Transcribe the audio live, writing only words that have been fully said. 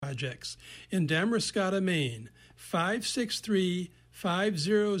projects in Damariscotta, Maine,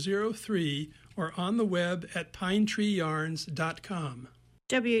 563-5003, or on the web at pinetreeyarns.com.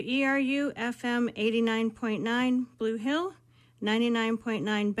 WERU FM 89.9 Blue Hill,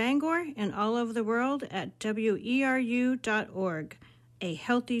 99.9 Bangor, and all over the world at WERU.org. A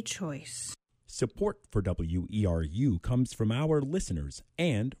healthy choice. Support for WERU comes from our listeners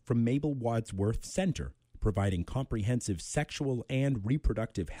and from Mabel Wadsworth Center, providing comprehensive sexual and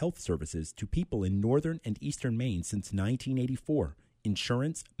reproductive health services to people in northern and eastern Maine since 1984.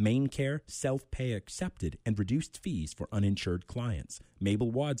 Insurance, Maine Care, self-pay accepted, and reduced fees for uninsured clients.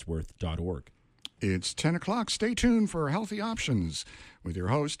 MabelWadsworth.org. It's 10 o'clock. Stay tuned for Healthy Options with your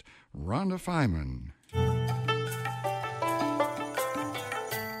host, Rhonda Feiman.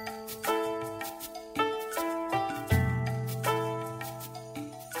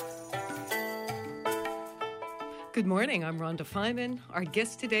 Good morning. I'm Rhonda Feiman. Our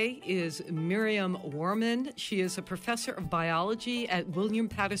guest today is Miriam Warman. She is a professor of biology at William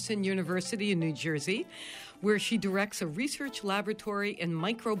Paterson University in New Jersey, where she directs a research laboratory in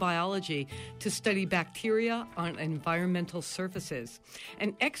microbiology to study bacteria on environmental surfaces.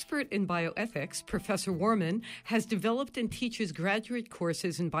 An expert in bioethics, Professor Warman has developed and teaches graduate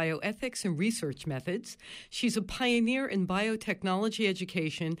courses in bioethics and research methods. She's a pioneer in biotechnology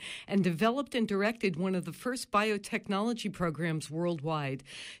education and developed and directed one of the first biotechnology programs worldwide.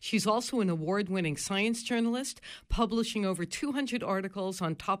 She's also an award-winning science journalist, publishing over 200 articles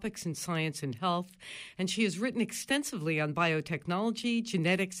on topics in science and health, and she has written extensively on biotechnology,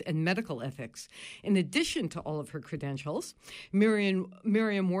 genetics, and medical ethics. In addition to all of her credentials,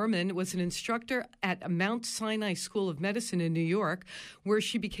 Miriam Warman was an instructor at Mount Sinai School of Medicine in New York, where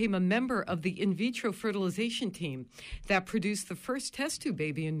she became a member of the in vitro fertilization team that produced the first test tube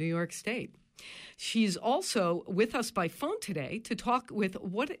baby in New York State. She's also with us by phone today to talk with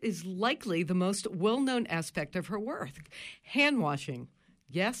what is likely the most well-known aspect of her work, hand washing.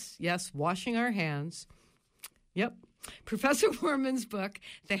 Yes, washing our hands. Yep. Professor Warman's book,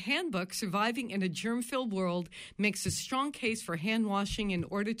 The Handbook, Surviving in a Germ-Filled World, makes a strong case for hand washing in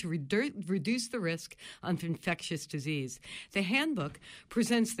order to reduce the risk of infectious disease. The Handbook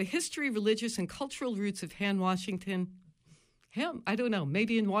presents the history, religious, and cultural roots of hand washing. I don't know.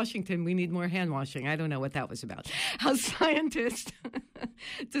 Maybe in Washington we need more hand washing. I don't know what that was about. How scientists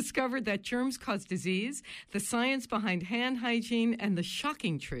discovered that germs cause disease, the science behind hand hygiene, and the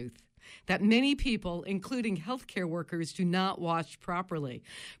shocking truth that many people, including healthcare workers, do not wash properly.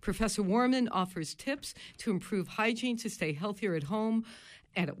 Professor Warman offers tips to improve hygiene to stay healthier at home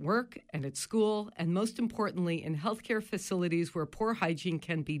and at work and at school, and most importantly, in healthcare facilities where poor hygiene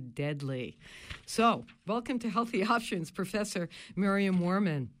can be deadly. So, welcome to Healthy Options, Professor Miriam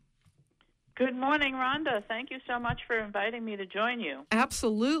Warman. Good morning, Rhonda. Thank you so much for inviting me to join you.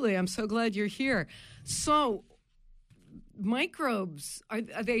 Absolutely. I'm so glad you're here. So, microbes, are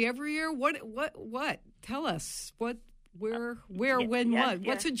they everywhere? What? Tell us. What, where, when, yes, what? Yes.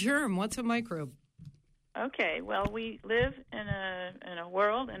 What's a germ? What's a microbe? Okay, well, we live in a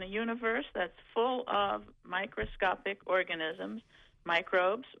world, in a universe that's full of microscopic organisms,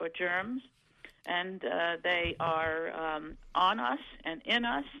 microbes or germs, and they are on us and in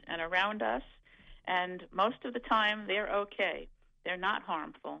us and around us, and most of the time they're okay. They're not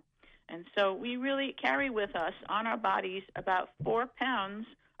harmful. And so we really carry with us on our bodies about 4 pounds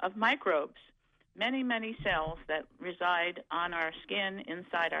of microbes, many, many cells that reside on our skin,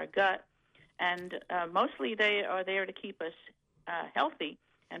 inside our gut, and mostly they are there to keep us healthy,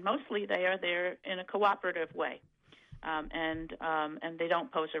 and mostly they are there in a cooperative way, and they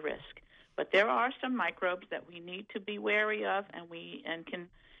don't pose a risk. But there are some microbes that we need to be wary of, and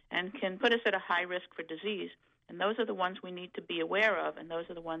can put us at a high risk for disease. And those are the ones we need to be aware of, and those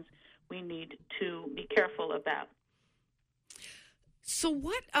are the ones we need to be careful about. So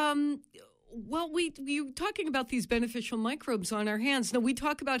what, you're talking about these beneficial microbes on our hands. Now, we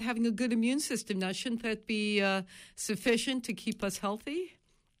talk about having a good immune system. Now, shouldn't that be sufficient to keep us healthy?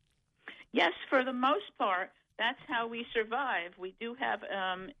 Yes, for the most part, that's how we survive. We do have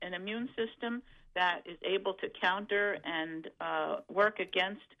an immune system that is able to counter and work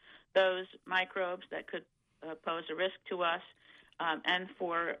against those microbes that could pose a risk to us. And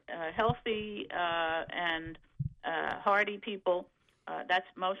for healthy and hardy people, that's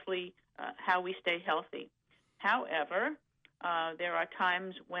mostly how we stay healthy. However, there are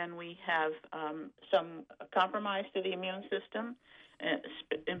times when we have some compromise to the immune system,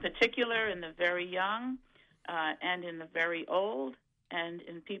 in particular in the very young and in the very old, and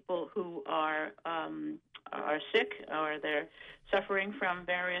in people who are sick or they're suffering from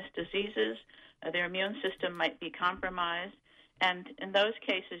various diseases. Their immune system might be compromised. And in those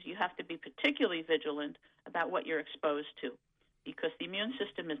cases, you have to be particularly vigilant about what you're exposed to because the immune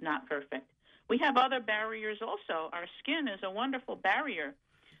system is not perfect. We have other barriers also. Our skin is a wonderful barrier.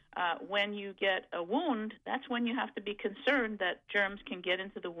 When you get a wound, that's when you have to be concerned that germs can get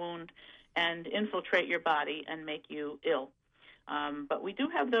into the wound and infiltrate your body and make you ill. But we do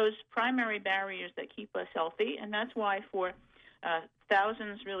have those primary barriers that keep us healthy, and that's why for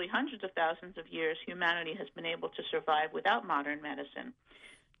thousands, really hundreds of thousands of years, humanity has been able to survive without modern medicine.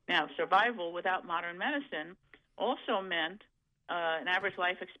 Now, survival without modern medicine also meant an average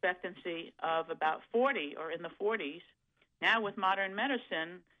life expectancy of about 40 or in the 40s. Now, with modern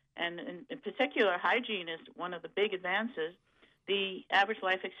medicine, and in particular hygiene is one of the big advances, the average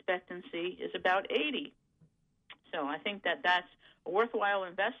life expectancy is about 80. So I think that that's a worthwhile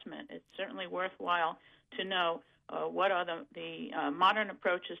investment. It's certainly worthwhile to know what are the modern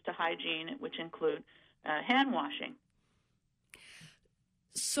approaches to hygiene, which include hand washing.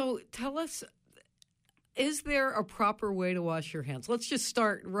 So tell us, is there a proper way to wash your hands? Let's just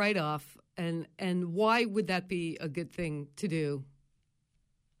start right off, and why would that be a good thing to do?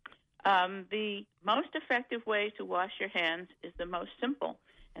 The most effective way to wash your hands is the most simple,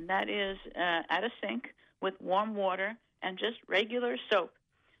 and that is at a sink with warm water and just regular soap.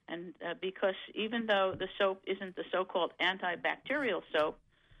 And because even though the soap isn't the so-called antibacterial soap,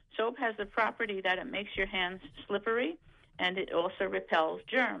 soap has the property that it makes your hands slippery, and it also repels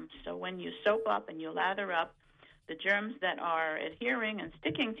germs. So when you soap up and you lather up, the germs that are adhering and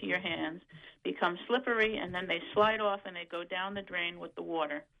sticking to your hands become slippery, and then they slide off and they go down the drain with the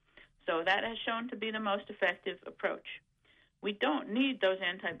water. So that has shown to be the most effective approach. We don't need those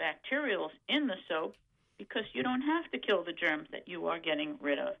antibacterials in the soap because you don't have to kill the germs that you are getting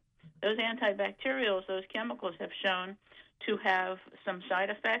rid of. Those antibacterials, those chemicals, have shown to have some side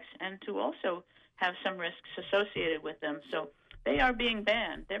effects and to also have some risks associated with them. So they are being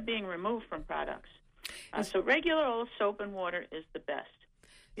banned. They're being removed from products. So regular old soap and water is the best.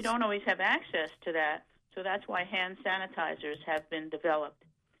 You don't always have access to that, so that's why hand sanitizers have been developed.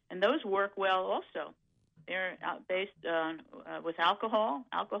 And those work well also. They're based with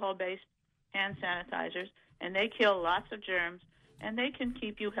alcohol-based hand sanitizers, and they kill lots of germs, and they can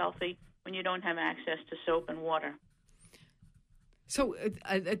keep you healthy when you don't have access to soap and water. So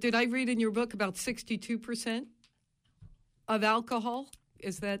did I read in your book about 62% of alcohol?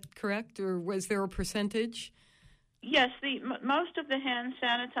 Is that correct, or was there a percentage? Yes, most of the hand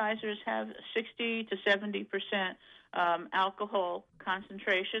sanitizers have 60 to 70% alcohol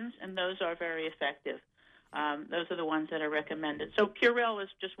concentrations, and those are very effective. Those are the ones that are recommended. So Purell is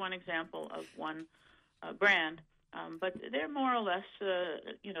just one example of one brand, but they're more or less, the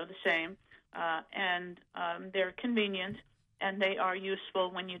same, and they're convenient, and they are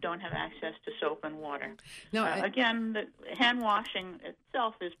useful when you don't have access to soap and water. Now, again, the hand washing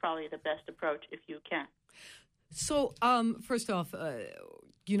itself is probably the best approach if you can. So, first off,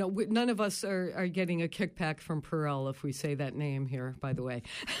 none of us are getting a kickback from Purell if we say that name here, by the way.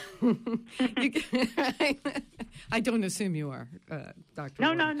 I don't assume you are, Dr.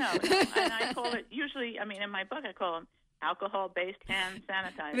 No. And I call it usually, in my book I call them alcohol-based hand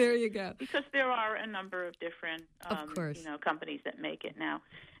sanitizer. There you go. Because there are a number of different companies that make it now.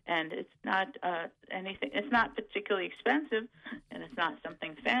 And it's not anything. It's not particularly expensive, and it's not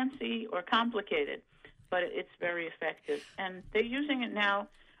something fancy or complicated, but it's very effective. And they're using it now.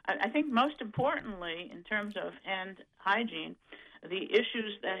 I think most importantly, in terms of hand hygiene, the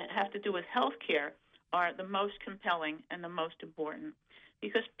issues that have to do with health care are the most compelling and the most important,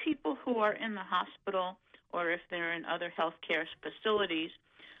 because people who are in the hospital or if they're in other health care facilities,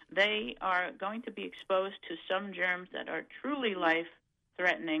 they are going to be exposed to some germs that are truly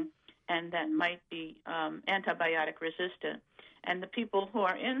life-threatening and that might be antibiotic resistant. And the people who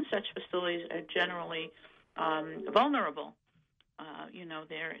are in such facilities are generally vulnerable.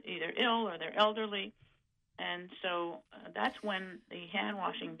 They're either ill or they're elderly. And so that's when the hand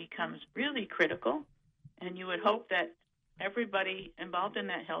washing becomes really critical. And you would hope that everybody involved in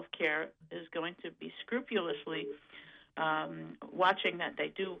that health care is going to be scrupulously watching that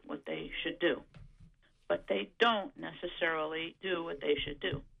they do what they should do. But they don't necessarily do what they should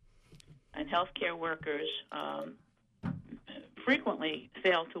do. And healthcare workers frequently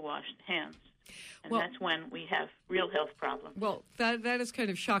fail to wash hands. And that's when we have real health problems. Well, that is kind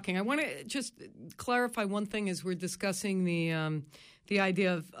of shocking. I want to just clarify one thing as we're discussing the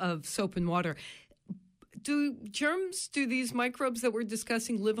idea of soap and water. Do these microbes that we're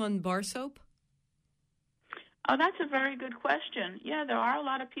discussing live on bar soap? Oh, that's a very good question. Yeah, there are a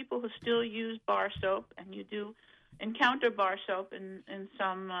lot of people who still use bar soap, and you do encounter bar soap in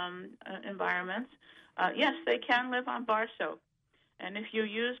some environments. Yes, they can live on bar soap. And if you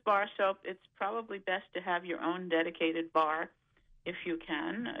use bar soap, it's probably best to have your own dedicated bar if you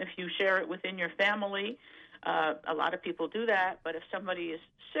can. If you share it within your family, a lot of people do that. But if somebody is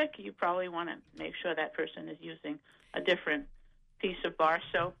sick, you probably want to make sure that person is using a different piece of bar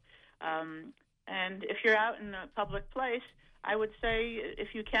soap. And if you're out in a public place, I would say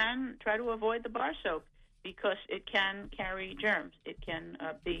if you can, try to avoid the bar soap because it can carry germs. It can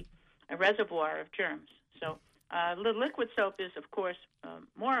be a reservoir of germs. So the liquid soap is, of course,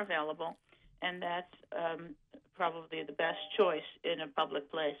 more available, and that's probably the best choice in a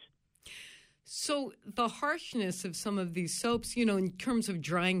public place. So the harshness of some of these soaps, in terms of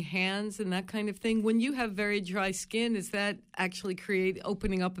drying hands and that kind of thing, when you have very dry skin, is that actually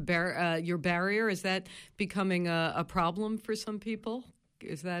opening up your barrier? Is that becoming a problem for some people?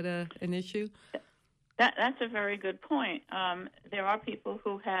 Is that an issue? That's a very good point. There are people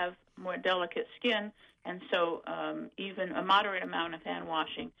who have more delicate skin, and so even a moderate amount of hand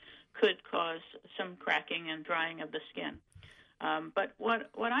washing could cause some cracking and drying of the skin. But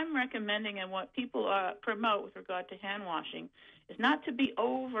what I'm recommending and what people promote with regard to hand washing is not to be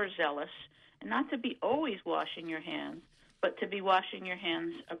overzealous and not to be always washing your hands, but to be washing your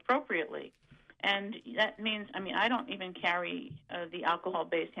hands appropriately. And that means, I don't even carry the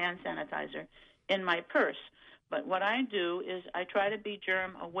alcohol-based hand sanitizer in my purse. But what I do is I try to be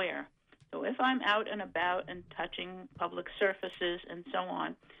germ aware. So if I'm out and about and touching public surfaces and so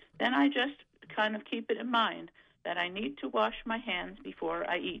on, then I just kind of keep it in mind that I need to wash my hands before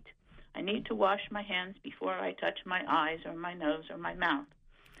I eat. I need to wash my hands before I touch my eyes or my nose or my mouth.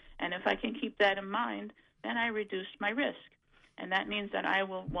 And if I can keep that in mind, then I reduce my risk. And that means that I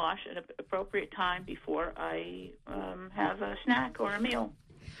will wash at an appropriate time before I have a snack or a meal.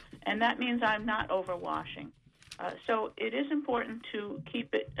 And that means I'm not overwashing. So it is important to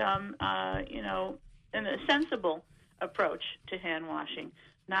keep it, in a sensible approach to hand washing,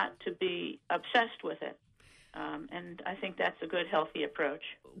 not to be obsessed with it. And I think that's a good, healthy approach.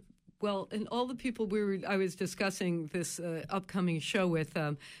 Well, and all the people I was discussing this upcoming show with,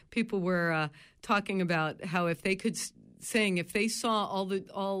 people were talking about how if they could, saying if they saw all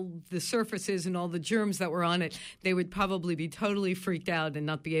the surfaces and all the germs that were on it, they would probably be totally freaked out and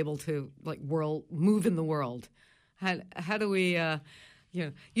not be able to move in the world. How do we?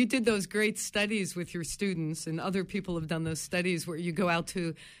 You did those great studies with your students, and other people have done those studies where you go out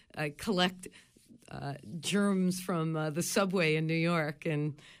to collect germs from the subway in New York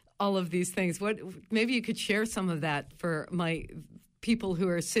and all of these things. Maybe you could share some of that for my people who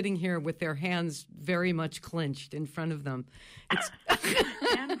are sitting here with their hands very much clenched in front of them.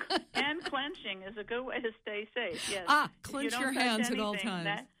 And clenching is a good way to stay safe. Yes. Clench your hands at all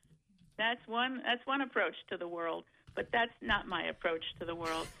times. That's one approach to the world. But that's not my approach to the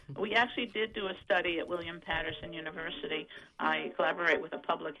world. We actually did do a study at William Patterson University. I collaborate with a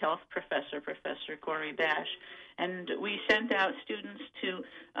public health professor, Professor Corey Bash, and we sent out students to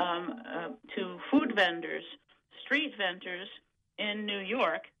food vendors, street vendors in New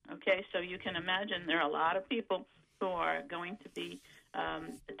York. Okay, so you can imagine there are a lot of people who are going to be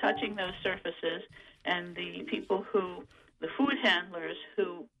touching those surfaces, and the food handlers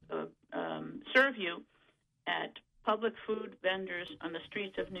who serve you at public food vendors on the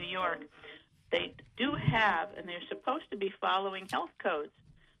streets of New York, they do have, and they're supposed to be following health codes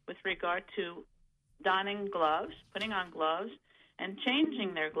with regard to donning gloves, putting on gloves, and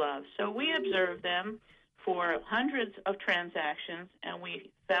changing their gloves. So we observed them for hundreds of transactions, and we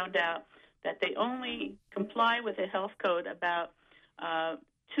found out that they only comply with the health code about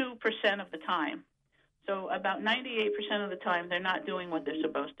 2% of the time. So about 98% of the time, they're not doing what they're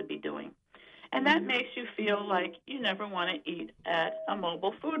supposed to be doing. And that makes you feel like you never want to eat at a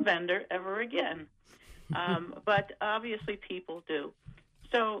mobile food vendor ever again. But obviously people do.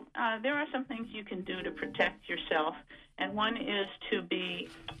 So there are some things you can do to protect yourself, and one is to be,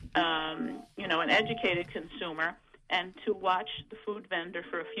 an educated consumer and to watch the food vendor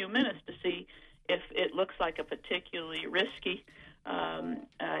for a few minutes to see if it looks like a particularly risky,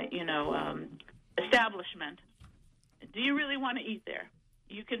 establishment. Do you really want to eat there?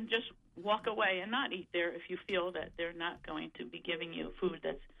 You can just walk away and not eat there if you feel that they're not going to be giving you food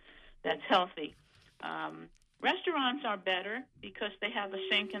that's healthy. Restaurants are better because they have a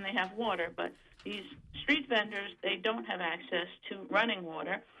sink and they have water, but these street vendors, they don't have access to running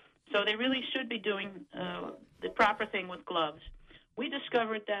water, so they really should be doing the proper thing with gloves. We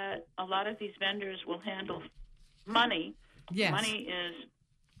discovered that a lot of these vendors will handle money. Yes. Money is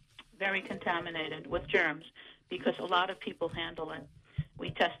very contaminated with germs because a lot of people handle it.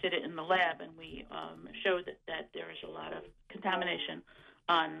 We tested it in the lab, and we showed that there is a lot of contamination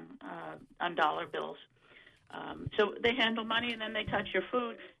on dollar bills. So they handle money, and then they touch your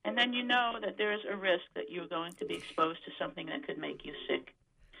food, and then you know that there's a risk that you're going to be exposed to something that could make you sick.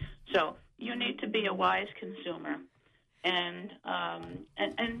 So you need to be a wise consumer, and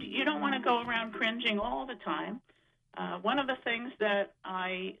you don't want to go around cringing all the time. One of the things that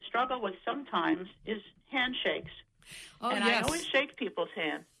I struggle with sometimes is handshakes. And yes. I always shake people's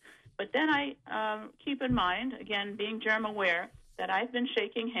hands. But then I keep in mind, again, being germ aware, that I've been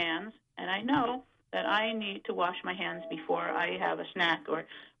shaking hands, and I know that I need to wash my hands before I have a snack or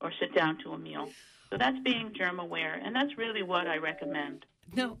sit down to a meal. So that's being germ aware, and that's really what I recommend.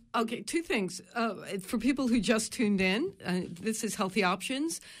 No, okay, two things. For people who just tuned in, this is Healthy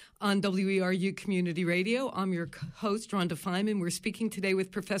Options on WERU Community Radio. I'm your host, Rhonda Feinman. We're speaking today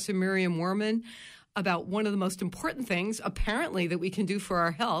with Professor Miriam Werman about one of the most important things, apparently, that we can do for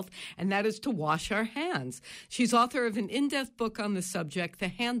our health, and that is to wash our hands. She's author of an in-depth book on the subject, The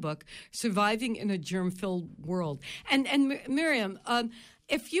Handbook, Surviving in a Germ-Filled World. And Miriam,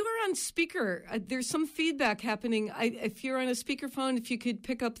 if you are on speaker, there's some feedback happening. If you're on a speakerphone, if you could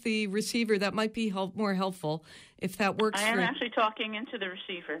pick up the receiver, that might be more helpful, if that works. I am actually talking into the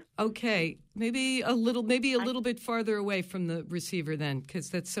receiver. Okay, maybe a little bit farther away from the receiver then, because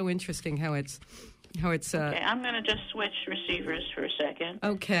that's so interesting how it's. Okay, I'm going to just switch receivers for a second.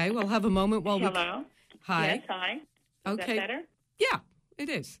 Okay, we'll have a moment while Hello? Hi. Yes, hi. Okay. Is that better? Yeah, it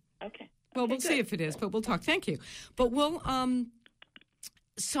is. Okay. Well, Okay, we'll see good. if it is, but we'll talk. Thank you. But we'll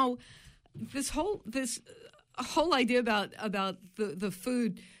so this whole idea about the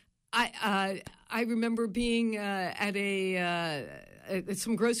food, I remember being at at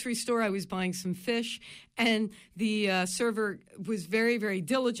some grocery store. I was buying some fish, and the server was very, very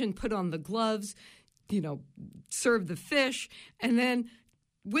diligent, put on the gloves, served the fish, and then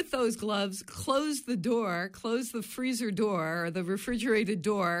with those gloves, close the freezer door or the refrigerated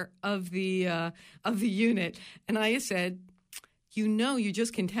door of the unit. And I said, you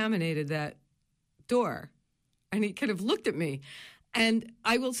just contaminated that door. And he kind of looked at me. And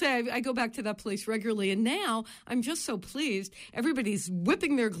I will say, I go back to that place regularly, and now I'm just so pleased. Everybody's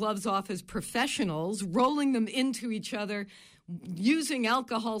whipping their gloves off as professionals, rolling them into each other, using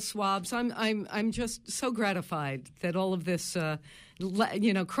alcohol swabs. I'm just so gratified that all of this,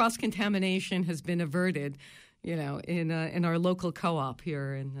 cross contamination has been averted. In our local co-op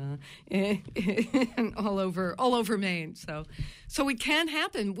here and all over Maine. So it can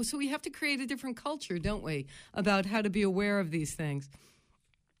happen. So we have to create a different culture, don't we, about how to be aware of these things?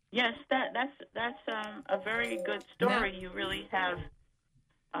 Yes, that's a very good story. You really have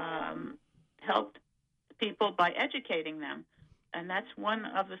helped people by educating them, and that's one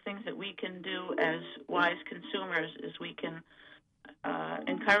of the things that we can do as wise consumers. Is we can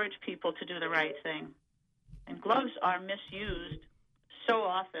encourage people to do the right thing. And gloves are misused so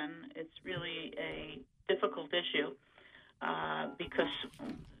often, it's really a difficult issue because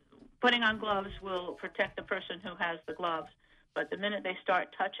putting on gloves will protect the person who has the gloves, but the minute they start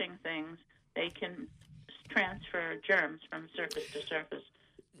touching things, they can transfer germs from surface to surface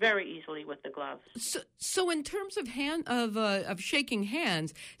very easily with the gloves. So in terms of shaking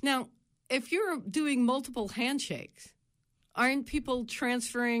hands, now, if you're doing multiple handshakes, aren't people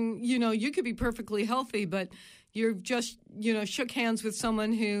transferring, you could be perfectly healthy, but you've just, shook hands with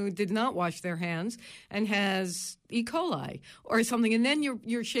someone who did not wash their hands and has E. coli or something, and then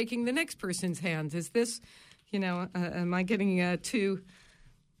you're shaking the next person's hands. Is this, am I getting too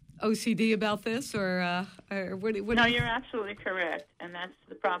OCD about this, or what? No, you're absolutely correct, and that's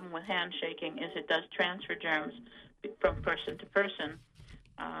the problem with handshaking is it does transfer germs from person to person.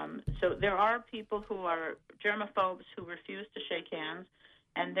 So there are people who are germaphobes who refuse to shake hands,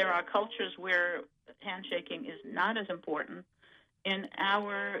 and there are cultures where handshaking is not as important. In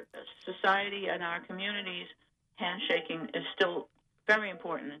our society and our communities, handshaking is still very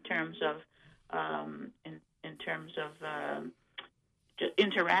important in terms of just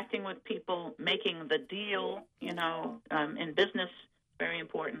interacting with people, making the deal. In business, very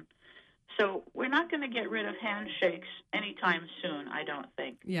important. So we're not going to get rid of handshakes anytime soon, I don't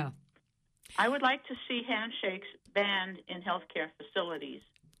think. Yeah. I would like to see handshakes banned in healthcare facilities.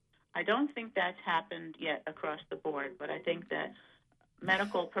 I don't think that's happened yet across the board, but I think that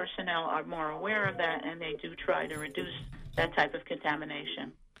medical personnel are more aware of that, and they do try to reduce that type of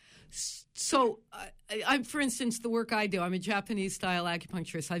contamination. So, I'm, for instance, the work I do, I'm a Japanese-style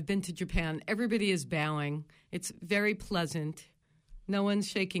acupuncturist. I've been to Japan. Everybody is bowing. It's very pleasant. No one's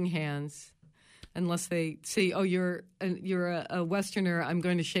shaking hands unless they say, oh, you're a Westerner, I'm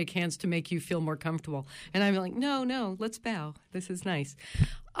going to shake hands to make you feel more comfortable. And I'm like, no, let's bow. This is nice.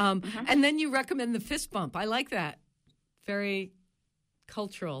 And then you recommend the fist bump. I like that. Very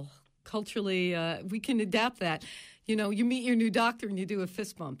cultural. Culturally, we can adapt that. You know, you meet your new doctor and you do a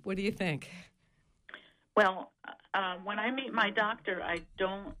fist bump. What do you think? Well, when I meet my doctor, I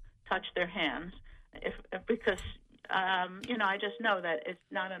don't touch their hands because I just know that it's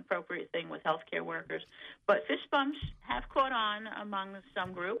not an appropriate thing with healthcare workers. But fist bumps have caught on among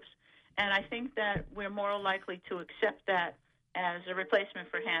some groups, and I think that we're more likely to accept that as a replacement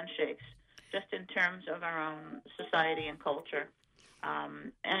for handshakes, just in terms of our own society and culture.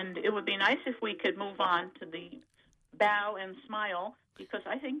 And it would be nice if we could move on to the bow and smile, because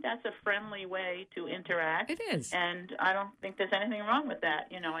I think that's a friendly way to interact. It is. And I don't think there's anything wrong with that.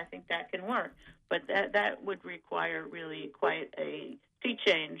 You know, I think that can work. But that would require really quite a sea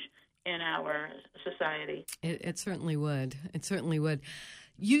change in our society. It certainly would. It certainly would.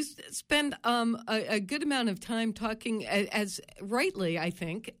 You spend a good amount of time talking, as rightly, I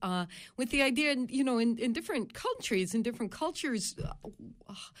think, with the idea, you know, in different countries, in different cultures,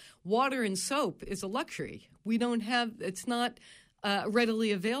 water and soap is a luxury. We don't have, it's not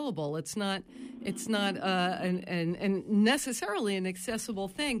readily available. It's not an necessarily an accessible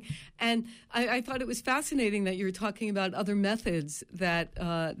thing. And I thought it was fascinating that you were talking about other methods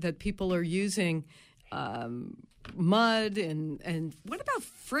that people are using. Mud and what about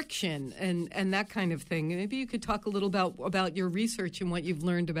friction and that kind of thing? Maybe you could talk a little about your research and what you've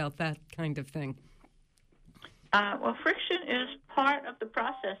learned about that kind of thing. Well, friction is part of the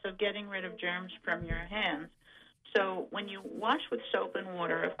process of getting rid of germs from your hands. So when you wash with soap and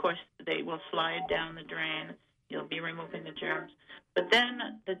water, of course, they will slide down the drain. You'll be removing the germs. But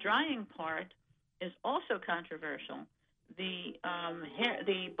then the drying part is also controversial. The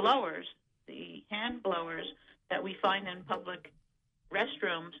blowers, the hand blowers that we find in public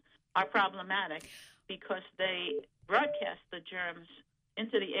restrooms are problematic because they broadcast the germs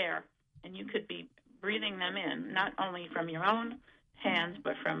into the air, and you could be breathing them in, not only from your own hands,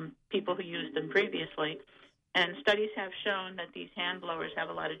 but from people who used them previously. And studies have shown that these hand blowers have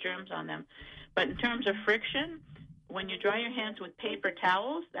a lot of germs on them. But in terms of friction, when you dry your hands with paper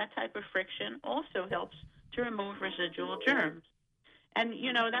towels, that type of friction also helps to remove residual germs. And,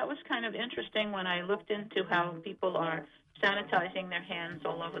 you know, that was kind of interesting when I looked into how people are sanitizing their hands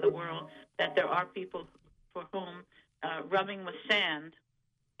all over the world, that there are people for whom rubbing with sand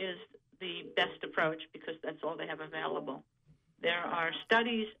is the best approach because that's all they have available. There are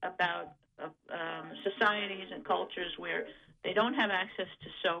studies about societies and cultures where they don't have access to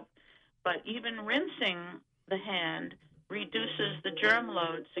soap, but even rinsing the hand reduces the germ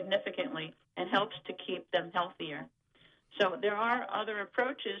load significantly and helps to keep them healthier. So there are other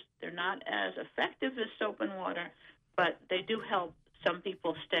approaches. They're not as effective as soap and water, but they do help some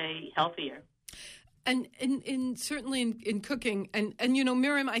people stay healthier. And certainly in cooking, and you know,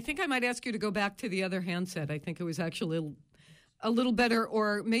 Miriam, I think I might ask you to go back to the other handset. I think it was actually a little better,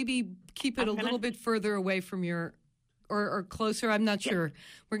 or maybe keep it a little bit further away from your, or closer. I'm not sure.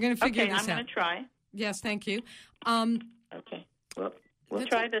 We're going to figure this out. Okay, I'm going to try. Yes, thank you. Okay, well, we'll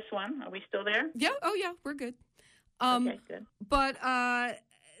try this one. Are we still there? Yeah. Oh, yeah, we're good. Okay, good. But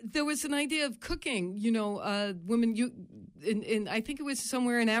there was an idea of cooking, you know, women, in I think it was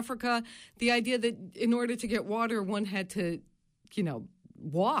somewhere in Africa, the idea that in order to get water, one had to, you know,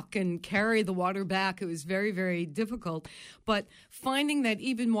 walk and carry the water back. It was very, very difficult. But finding that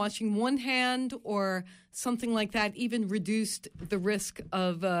even washing one hand or something like that even reduced the risk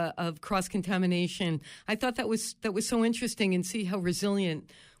of cross-contamination. I thought that was so interesting, and see how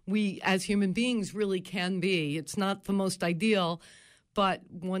resilient we as human beings really can be. It's not the most ideal, but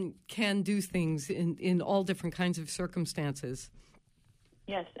one can do things in all different kinds of circumstances.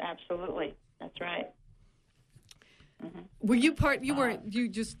 Yes, absolutely. That's right. Mm-hmm. Were you part? You weren't. You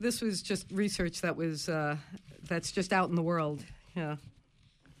just. This was just research that was. That's just out in the world. Yeah.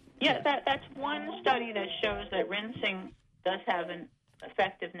 Yeah, that's one study that shows that rinsing does have an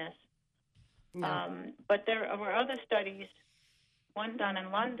effectiveness. Yeah. But there were other studies, one done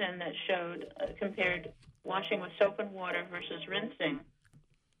in London, that showed compared washing with soap and water versus rinsing.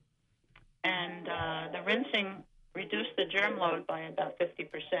 And the rinsing reduced the germ load by about 50%.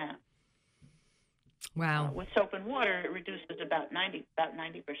 Wow. With soap and water, it reduces about 90%.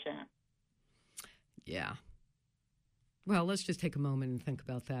 Yeah. Well, let's just take a moment and think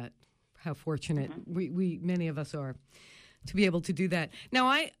about that. How fortunate we many of us are to be able to do that. Now,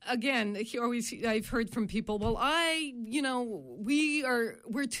 I've heard from people, well,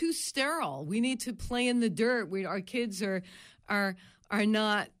 we're too sterile. We need to play in the dirt. Our kids are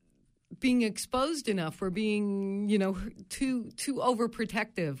not being exposed enough. We're being, too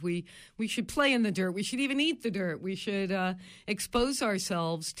overprotective. We should play in the dirt. We should even eat the dirt. We should expose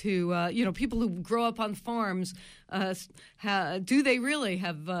ourselves to, people who grow up on farms. Do they really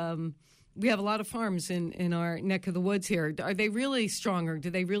have? We have a lot of farms in our neck of the woods here. Are they really stronger? Do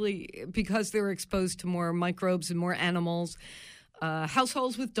they really, because they're exposed to more microbes and more animals?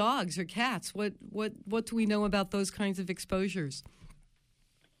 Households with dogs or cats. What do we know about those kinds of exposures?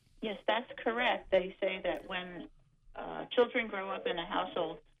 Yes, that's correct. They say that when children grow up in a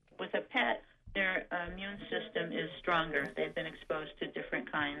household with a pet, their immune system is stronger. They've been exposed to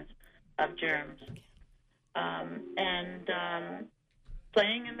different kinds of germs.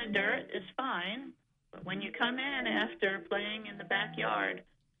 Playing in the dirt is fine, but when you come in after playing in the backyard,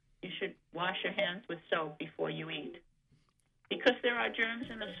 you should wash your hands with soap before you eat, because there are germs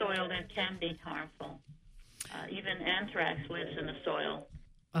in the soil that can be harmful. Even anthrax lives in the soil.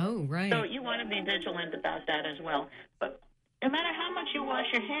 Oh, right. So you want to be vigilant about that as well. But no matter how much you wash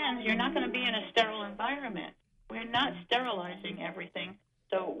your hands, you're not going to be in a sterile environment. We're not sterilizing everything,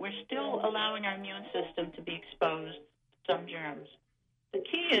 so we're still allowing our immune system to be exposed to some germs. The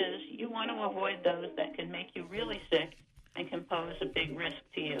key is you want to avoid those that can make you really sick and can pose a big risk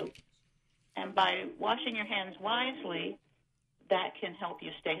to you. And by washing your hands wisely, that can help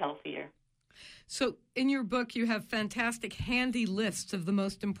you stay healthier. So in your book, you have fantastic handy lists of the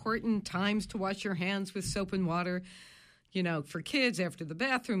most important times to wash your hands with soap and water, for kids after the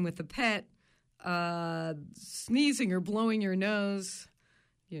bathroom with the pet, sneezing or blowing your nose,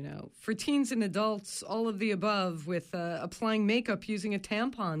 for teens and adults, all of the above, with applying makeup, using a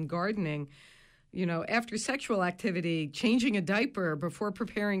tampon, gardening, after sexual activity, changing a diaper before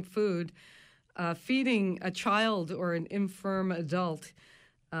preparing food, feeding a child or an infirm adult.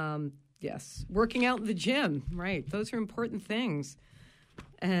 Yes, working out in the gym, right. Those are important things.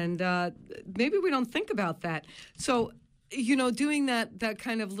 And maybe we don't think about that. So, doing that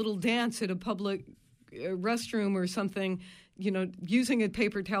kind of little dance at a public restroom or something, using a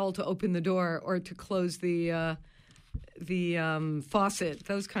paper towel to open the door or to close the faucet,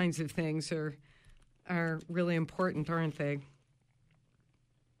 those kinds of things are really important, aren't they?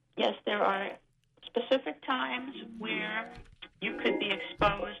 Yes, there are specific times where you could be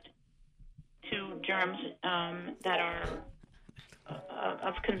exposed to germs that are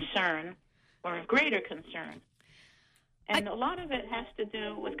of concern or of greater concern. And a lot of it has to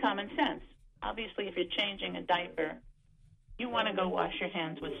do with common sense. Obviously, if you're changing a diaper, you want to go wash your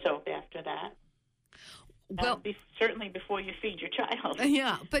hands with soap after that. Well, certainly before you feed your child.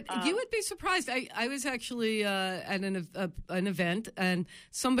 Yeah, but you would be surprised. I was actually at an event, and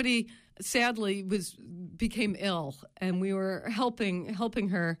somebody sadly became ill, and we were helping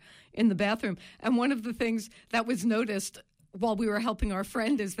her in the bathroom. And one of the things that was noticed while we were helping our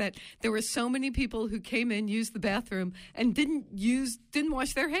friend is that there were so many people who came in, used the bathroom, and didn't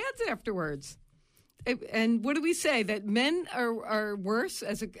wash their hands afterwards. And what do we say? That men are worse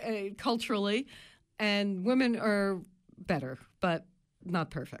culturally, and women are better, but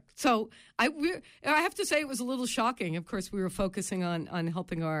not perfect. So I have to say it was a little shocking. Of course, we were focusing on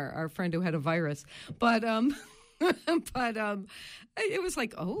helping our friend who had a virus, but it was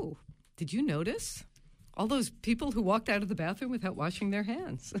like, oh, did you notice all those people who walked out of the bathroom without washing their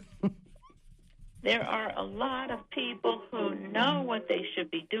hands? There are a lot of people who know what they should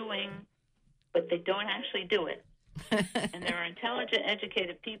be doing, but they don't actually do it. And there are intelligent,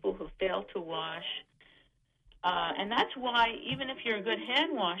 educated people who fail to wash. And that's why even if you're a good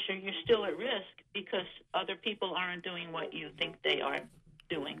hand washer, you're still at risk because other people aren't doing what you think they are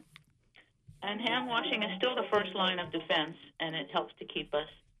doing. And hand washing is still the first line of defense, and it helps to keep us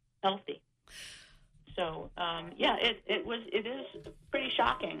healthy. So, it is pretty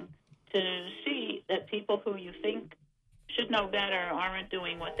shocking to see that people who you think should know better aren't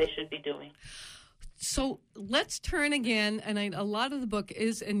doing what they should be doing. So let's turn again, and a lot of the book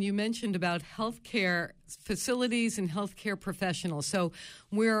is, and you mentioned about healthcare facilities and healthcare professionals. So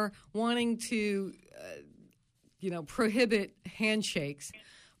we're wanting to, prohibit handshakes.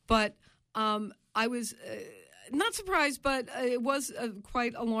 But I was not surprised, but it was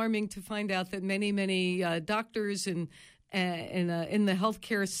quite alarming to find out that many doctors in the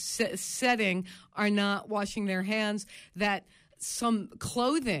healthcare setting are not washing their hands. That some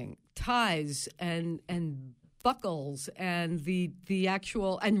clothing, ties and buckles and the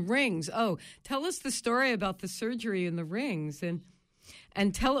actual and rings. Oh, tell us the story about the surgery and the rings and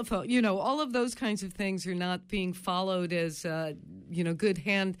telephone. All of those kinds of things are not being followed as good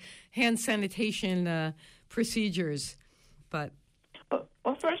hand sanitation procedures. But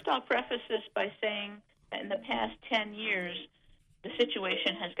well, first I'll preface this by saying that in the past 10 years, the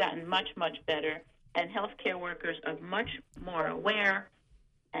situation has gotten much, much better, and healthcare workers are much more aware,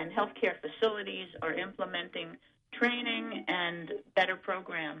 and healthcare facilities are implementing training and better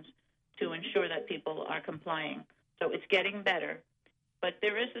programs to ensure that people are complying. So it's getting better. But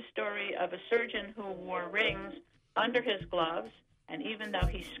there is a story of a surgeon who wore rings under his gloves, and even though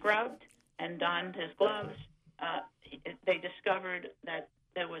he scrubbed and donned his gloves, they discovered that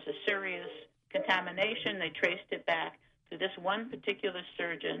there was a serious contamination. They traced it back to this one particular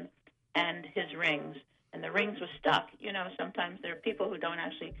surgeon and his rings, and the rings were stuck. You know, sometimes there are people who don't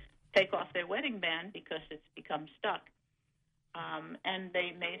actually take off their wedding band because it's become stuck. And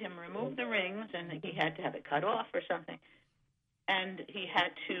they made him remove the rings, and he had to have it cut off or something. And he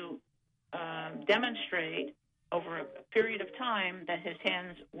had to demonstrate over a period of time that his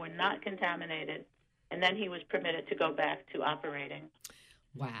hands were not contaminated, and then he was permitted to go back to operating.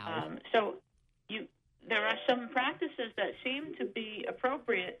 Wow. So there are some practices that seem to be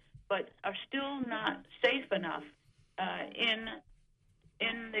appropriate but are still not safe enough in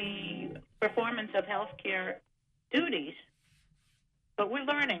the performance of healthcare duties, but we're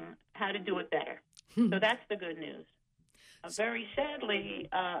learning how to do it better. So that's the good news. Very sadly,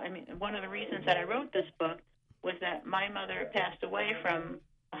 one of the reasons that I wrote this book was that my mother passed away from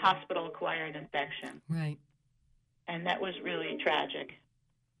a hospital-acquired infection. Right. And that was really tragic.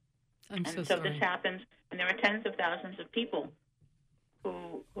 I'm so so sorry. This happens, and there are tens of thousands of people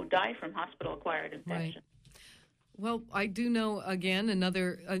who die from hospital-acquired infection. Right. Well, I do know, again,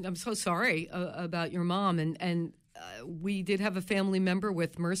 I'm so sorry about your mom, and we did have a family member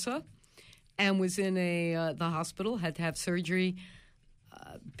with MRSA and was in the hospital, had to have surgery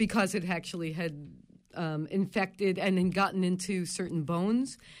because it actually had infected and then gotten into certain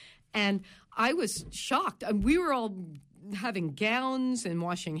bones. And I was shocked. We were all having gowns and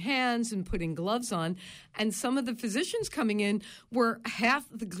washing hands and putting gloves on, and some of the physicians coming in were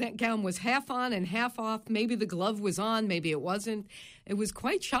the gown was half on and half off. Maybe the glove was on, maybe it wasn't. It was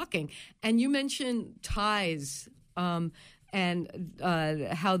quite shocking. And you mentioned ties and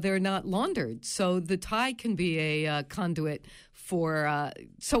how they're not laundered, so the tie can be a conduit for.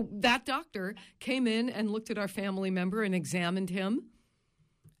 So that doctor came in and looked at our family member and examined him,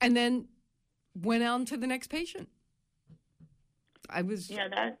 and then went on to the next patient. It was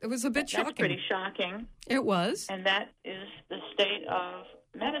a bit shocking. That's pretty shocking. It was. And that is the state of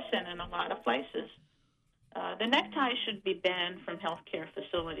medicine in a lot of places. The necktie should be banned from healthcare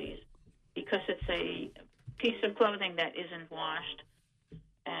facilities because it's a piece of clothing that isn't washed.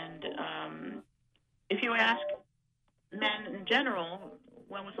 And if you ask men in general,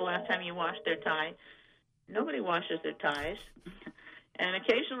 when was the last time you washed their tie? Nobody washes their ties. And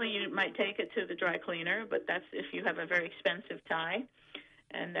occasionally you might take it to the dry cleaner, but that's if you have a very expensive tie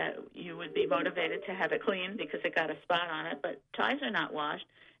and that you would be motivated to have it clean because it got a spot on it. But ties are not washed.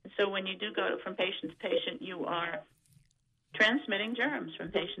 And so when you do go from patient to patient, you are transmitting germs from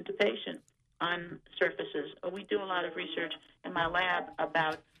patient to patient on surfaces. We do a lot of research in my lab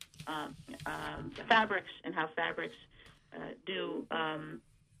about fabrics and how fabrics do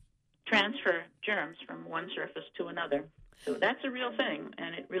transfer germs from one surface to another. So that's a real thing,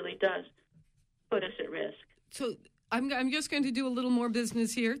 and it really does put us at risk. So I'm just going to do a little more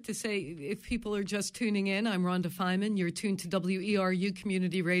business here to say, if people are just tuning in, I'm Rhonda Feynman. You're tuned to WERU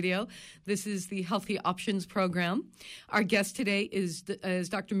Community Radio. This is the Healthy Options Program. Our guest today is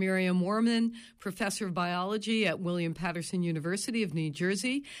Dr. Miriam Worman, professor of biology at William Patterson University of New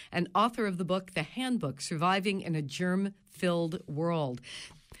Jersey, and author of the book, The Handbook, Surviving in a Germ-Filled World.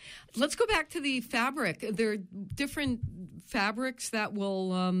 Let's go back to the fabric. There are different fabrics that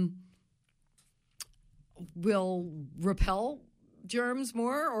will repel germs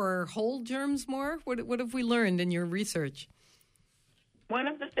more or hold germs more? What have we learned in your research? One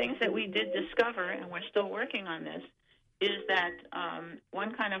of the things that we did discover, and we're still working on this, is that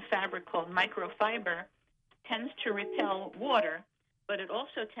one kind of fabric called microfiber tends to repel water, but it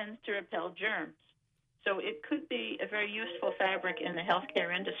also tends to repel germs. So it could be a very useful fabric in the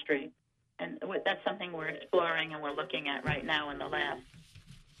healthcare industry, and that's something we're exploring and we're looking at right now in the lab.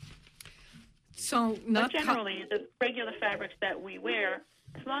 So, but generally, the regular fabrics that we wear,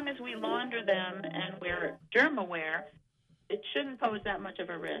 as long as we launder them and we're germ aware, it shouldn't pose that much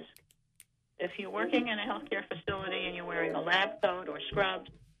of a risk. If you're working in a healthcare facility and you're wearing a lab coat or scrubs,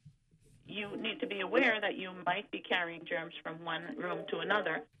 you need to be aware that you might be carrying germs from one room to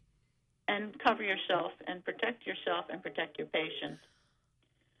another, and cover yourself and protect your patient.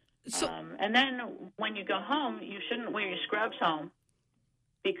 So, and then when you go home, you shouldn't wear your scrubs home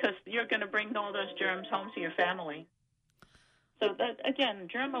because you're going to bring all those germs home to your family. So that, again,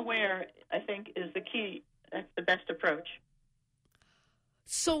 germ aware, I think, is the key. That's the best approach.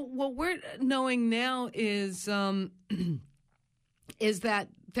 So what we're knowing now is that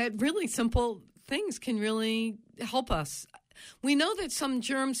really simple things can really help us. We know that some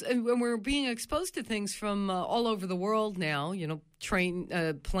germs, and we're being exposed to things from all over the world now,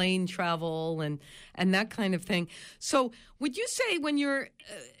 plane travel and that kind of thing. So would you say when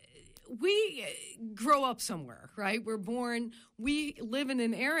we grow up somewhere, right? We're born, we live in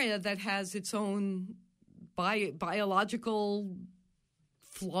an area that has its own biological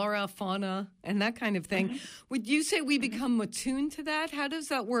flora, fauna, and that kind of thing. Mm-hmm. Would you say we become attuned to that? How does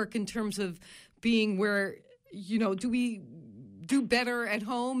that work in terms of being where, do we do better at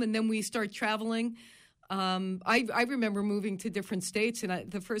home and then we start traveling? I remember moving to different states,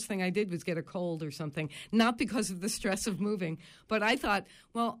 and the first thing I did was get a cold or something, not because of the stress of moving, but I thought,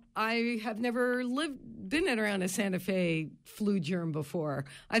 well, I have never been around a Santa Fe flu germ before.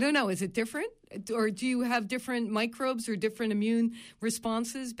 I don't know. Is it different? Or do you have different microbes or different immune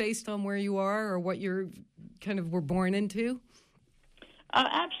responses based on where you are or what you're were born into?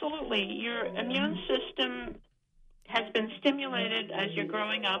 Absolutely. Your immune system has been stimulated as you're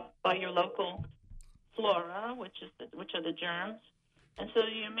growing up by your local flora, which are the germs, and so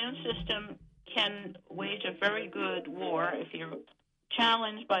the immune system can wage a very good war if you're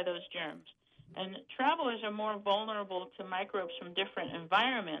challenged by those germs. And travelers are more vulnerable to microbes from different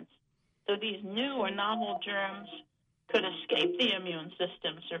environments, so these new or novel germs could escape the immune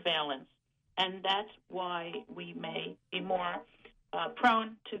system surveillance, and that's why we may be more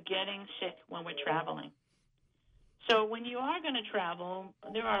prone to getting sick when we're traveling. So when you are going to travel,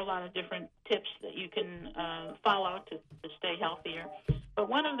 there are a lot of different tips that you can follow to stay healthier. But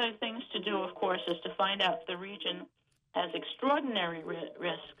one of the things to do, of course, is to find out if the region has extraordinary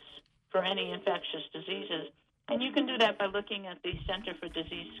risks for any infectious diseases. And you can do that by looking at the Center for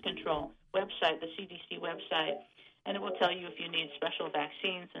Disease Control website, the CDC website, and it will tell you if you need special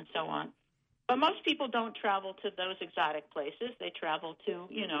vaccines and so on. But most people don't travel to those exotic places. They travel to,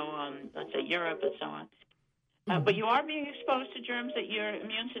 let's say Europe and so on. But you are being exposed to germs that your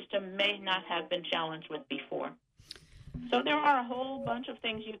immune system may not have been challenged with before. So there are a whole bunch of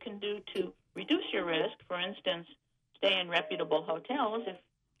things you can do to reduce your risk. For instance, stay in reputable hotels if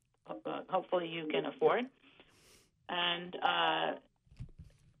hopefully you can afford. And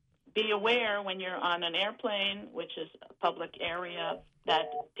be aware when you're on an airplane, which is a public area, that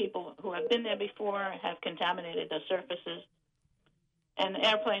people who have been there before have contaminated the surfaces. And the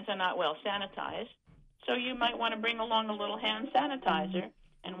airplanes are not well sanitized. So you might want to bring along a little hand sanitizer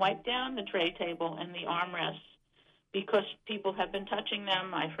and wipe down the tray table and the armrests because people have been touching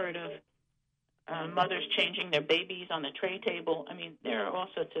them. I've heard of mothers changing their babies on the tray table. I mean, there are all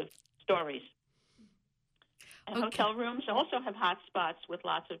sorts of stories. And hotel rooms also have hot spots with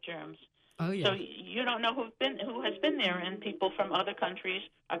lots of germs. Oh, yeah. So you don't know who has been there, and people from other countries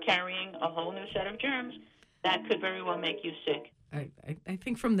are carrying a whole new set of germs that could very well make you sick. I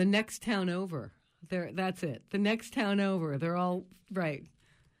think from the next town over. That's it. The next town over. They're all right.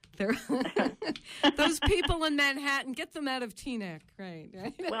 They're those people in Manhattan. Get them out of Teaneck, right?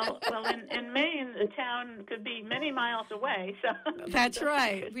 Well, in Maine, the town could be many miles away. So that's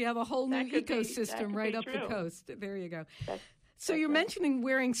right. We have a whole new ecosystem right up the coast. There you go. So you're mentioning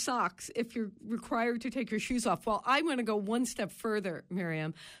wearing socks if you're required to take your shoes off. Well, I want to go one step further,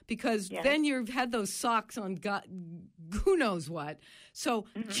 Miriam, because then you've had those socks on who knows what. So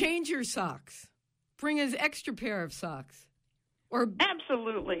change your socks. Bring an extra pair of socks.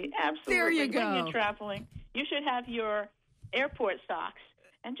 Absolutely. There you go. When you're traveling, you should have your airport socks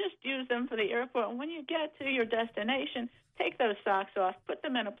and just use them for the airport. And when you get to your destination, take those socks off, put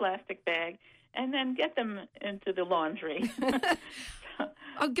them in a plastic bag, and then get them into the laundry.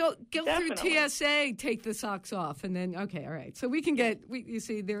 Go through TSA, take the socks off, and then, okay, all right. So we can you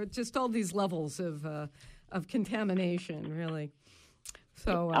see, there are just all these levels of contamination, really.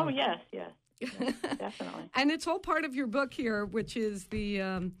 So. Yes, definitely. And it's all part of your book here, which is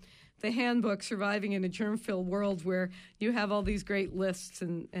the handbook, Surviving in a Germ-Filled World, where you have all these great lists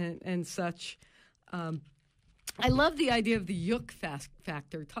and such. I love the idea of the yuck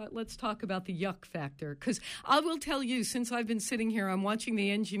factor. Let's talk about the yuck factor, because I will tell you, since I've been sitting here, I'm watching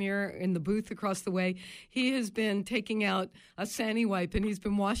the engineer in the booth across the way. He has been taking out a Sani wipe, and he's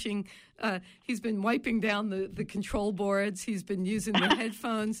been wiping down the control boards. He's been using the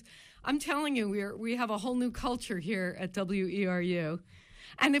headphones. I'm telling you, we have a whole new culture here at WERU.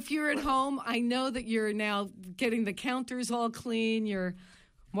 And if you're at home, I know that you're now getting the counters all clean. You're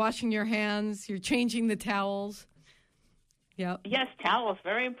washing your hands. You're changing the towels. Yep. Yes, towels,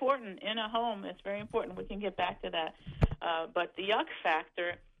 very important. In a home, it's very important. We can get back to that. But the yuck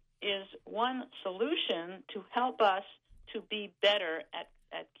factor is one solution to help us to be better at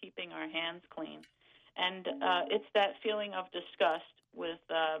at keeping our hands clean. And it's that feeling of disgust with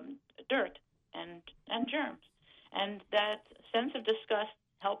dirt and germs. And that sense of disgust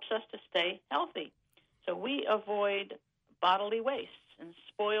helps us to stay healthy. So we avoid bodily wastes and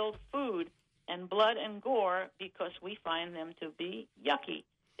spoiled food and blood and gore because we find them to be yucky.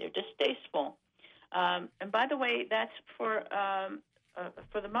 They're distasteful. And by the way, that's for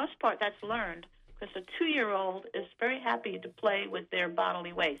the most part, that's learned, because a 2-year-old is very happy to play with their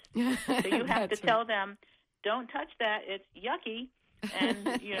bodily waste. So you have to tell them, don't touch that, it's yucky.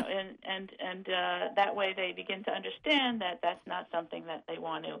 And you know, and that way they begin to understand that that's not something that they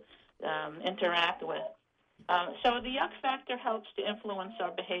want to interact with. So the yuck factor helps to influence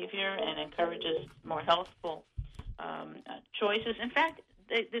our behavior and encourages more healthful choices. In fact,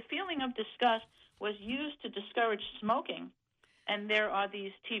 the feeling of disgust was used to discourage smoking. And there are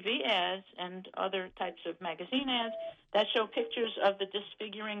these TV ads and other types of magazine ads that show pictures of the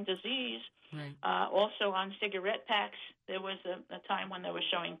disfiguring disease. Right. Also on cigarette packs, there was a time when they were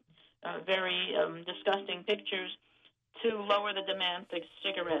showing very disgusting pictures to lower the demand for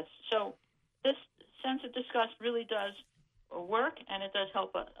cigarettes. So this sense of disgust really does work, and it does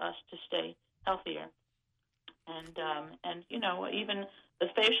help us to stay healthier. And you know, even the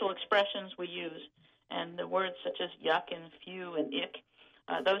facial expressions we use and the words such as yuck and phew and ick,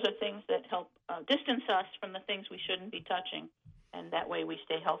 those are things that help distance us from the things we shouldn't be touching, and that way we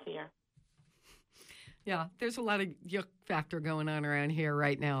stay healthier. Yeah, there's a lot of yuck factor going on around here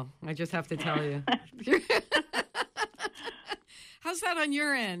right now. I just have to tell you. How's that on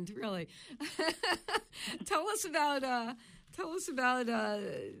your end, really? Tell us about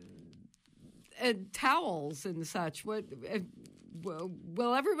towels and such.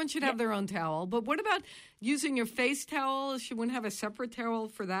 Well, everyone should have their own towel, but what about using your face towel? Should one have a separate towel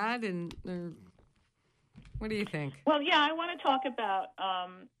for that? And what do you think? Well, yeah, I want to talk about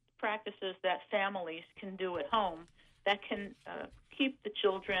practices that families can do at home that can keep the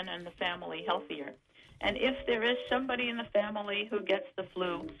children and the family healthier. And if there is somebody in the family who gets the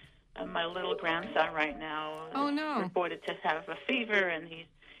flu, my little grandson right now is reported to have a fever, and he's,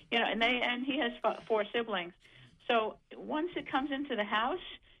 you know, and he has 4 siblings. So once it comes into the house,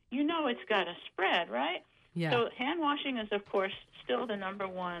 you know it's got to spread, right? Yeah. So hand washing is, of course, still the number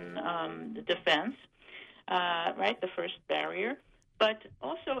one defense, right? The first barrier. But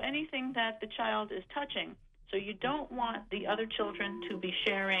also anything that the child is touching. So you don't want the other children to be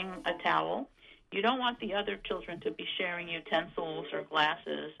sharing a towel. You don't want the other children to be sharing utensils or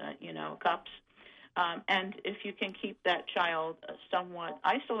glasses, cups. And if you can keep that child somewhat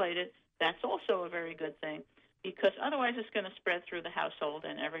isolated, that's also a very good thing, because otherwise it's going to spread through the household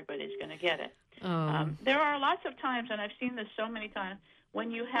and everybody's going to get it. There are lots of times, and I've seen this so many times,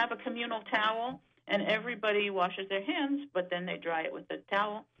 when you have a communal towel and everybody washes their hands, but then they dry it with the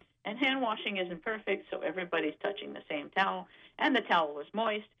towel. And hand washing isn't perfect, so everybody's touching the same towel, and the towel is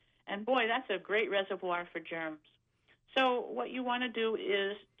moist. And boy, that's a great reservoir for germs. So what you want to do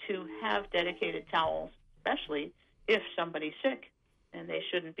is to have dedicated towels, especially if somebody's sick and they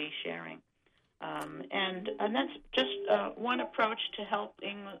shouldn't be sharing. And that's just one approach to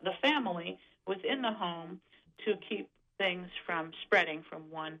helping the family within the home to keep things from spreading from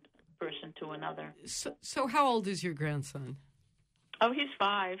one person to another. So how old is your grandson? Oh, he's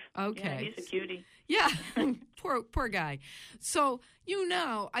 5. Okay. Yeah, he's a cutie. Yeah, poor guy. So,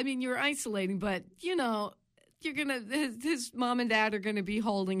 you're isolating, but, you're going to, his mom and dad are going to be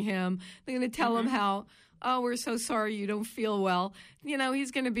holding him. They're going to tell him how, oh, we're so sorry you don't feel well.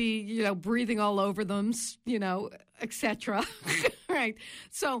 He's going to be, breathing all over them, etc. Right.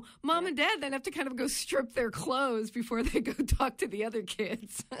 So mom and dad then have to kind of go strip their clothes before they go talk to the other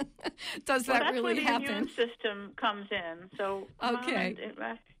kids. Does that really happen? That's where the immune system comes in. So, okay.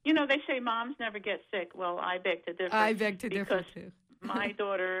 They say moms never get sick. Well, I beg to differ. I beg to differ, too. My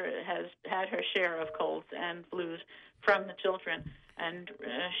daughter has had her share of colds and flus from the children. And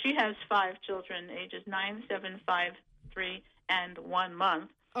she has 5 children, ages 9, 7, 5, 3, and 1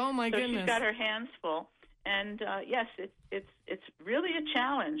 month. Oh, my goodness. So she's got her hands full. And, yes, it's really a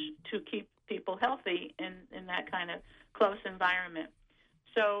challenge to keep people healthy in that kind of close environment.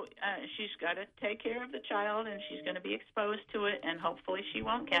 So she's got to take care of the child, and she's going to be exposed to it, and hopefully she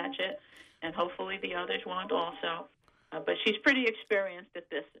won't catch it, and hopefully the others won't also. But she's pretty experienced at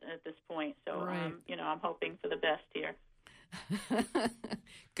this point. So, right. I'm hoping for the best here.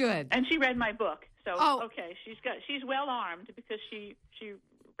 Good. And she read my book. So, okay, she's well armed because she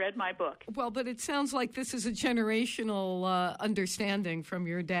read my book. Well, but it sounds like this is a generational understanding from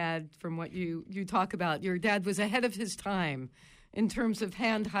your dad, from what you talk about. Your dad was ahead of his time in terms of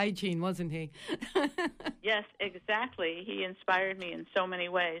hand hygiene, wasn't he? Yes, exactly. He inspired me in so many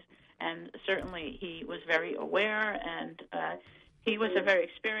ways, and certainly he was very aware, and he was a very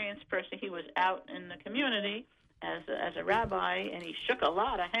experienced person. He was out in the community as a rabbi, and he shook a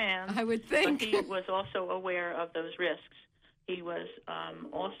lot of hands. I would think. But he was also aware of those risks. He was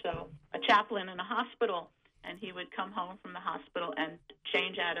also a chaplain in a hospital, and he would come home from the hospital and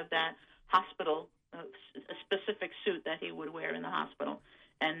change out of that hospital, a specific suit that he would wear in the hospital,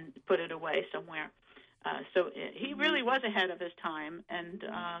 and put it away somewhere. So he really was ahead of his time, and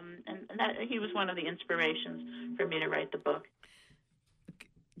that, he was one of the inspirations for me to write the book.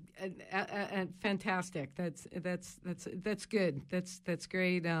 Fantastic. That's good. That's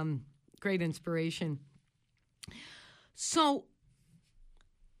great. Great inspiration. So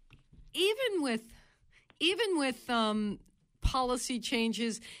even with policy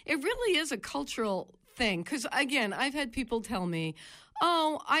changes, it really is a cultural thing. Because again, I've had people tell me,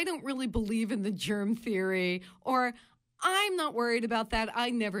 "Oh, I don't really believe in the germ theory," or "I'm not worried about that.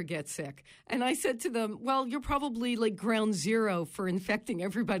 I never get sick." And I said to them, "Well, you're probably like ground zero for infecting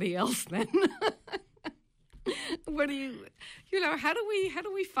everybody else then." What do how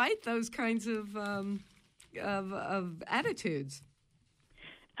do we fight those kinds of attitudes?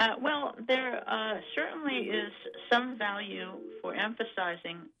 Well, there certainly is some value for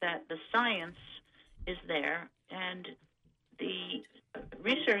emphasizing that the science is there, and the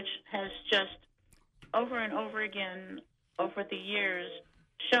research has just over and over again over the years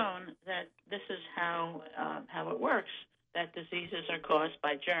shown that this is how it works, that diseases are caused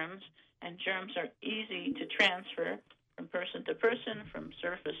by germs, and germs are easy to transfer from person to person, from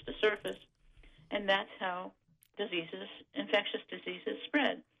surface to surface, and that's how infectious diseases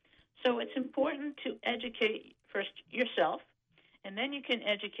spread. So it's important to educate first yourself, and then you can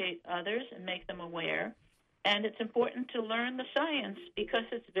educate others and make them aware. And it's important to learn the science because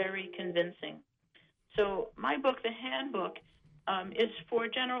it's very convincing. So my book, The Handbook, is for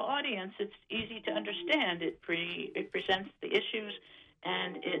a general audience. It's easy to understand. It presents the issues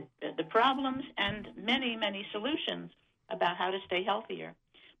and the problems and many, many solutions about how to stay healthier.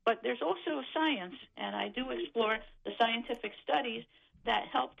 But there's also science, and I do explore the scientific studies that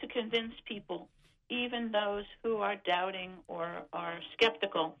help to convince people, even those who are doubting or are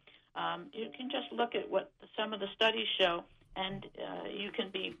skeptical. You can just look at what some of the studies show, and you can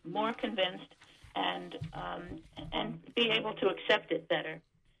be more convinced and be able to accept it better.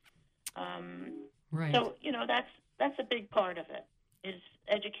 Right. So that's a big part of it, is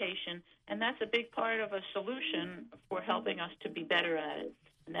education, and that's a big part of a solution for helping us to be better at it,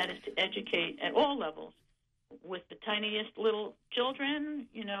 and that is to educate at all levels. With the tiniest little children,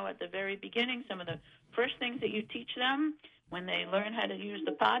 at the very beginning, some of the first things that you teach them when they learn how to use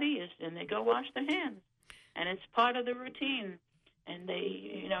the potty is, and they go wash their hands, and it's part of the routine. And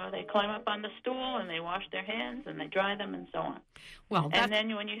they climb up on the stool and they wash their hands and they dry them and so on. Well, and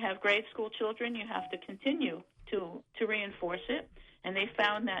then when you have grade school children, you have to continue to reinforce it. And they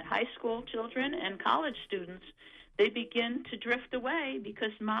found that high school children and college students, they begin to drift away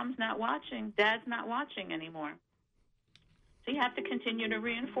because mom's not watching, dad's not watching anymore. So you have to continue to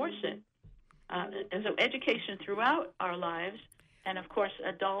reinforce it. So education throughout our lives, and of course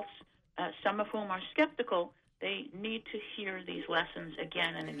adults, some of whom are skeptical, they need to hear these lessons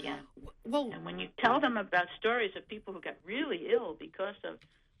again and again. Well, and when you tell them about stories of people who got really ill because of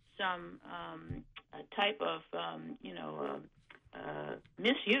some type of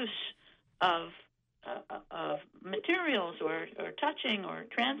misuse of materials or touching or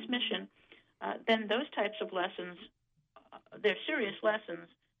transmission, then those types of lessons, they're serious lessons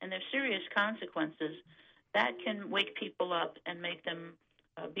and they're serious consequences that can wake people up and make them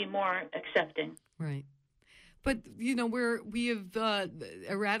be more accepting. Right. But, we have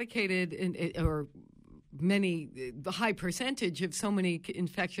eradicated the high percentage of so many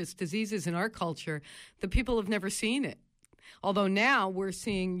infectious diseases in our culture that people have never seen it. Although now we're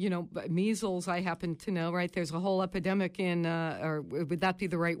seeing, measles, I happen to know, right? There's a whole epidemic in, or would that be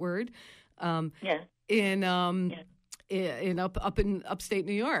the right word? Yeah. In upstate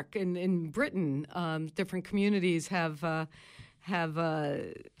New York and in Britain, different communities are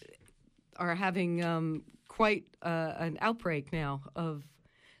having quite an outbreak now of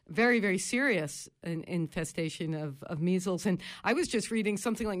very, very serious infestation of measles. And I was just reading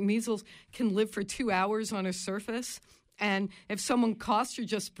something like measles can live for 2 hours on a surface. And if someone coughs or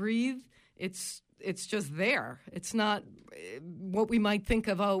just breathe, it's just there. It's not what we might think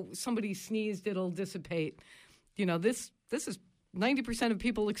of, somebody sneezed, it'll dissipate. This is 90% of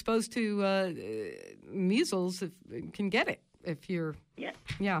people exposed to measles can get it if you're... Yeah.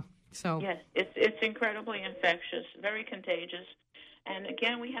 Yeah. So yes, it's incredibly infectious, very contagious. And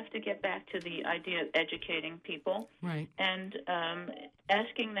again, we have to get back to the idea of educating people, right. And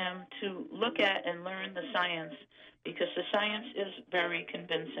asking them to look at and learn the science, because the science is very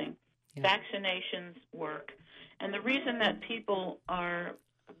convincing. Yeah. Vaccinations work. And the reason that people are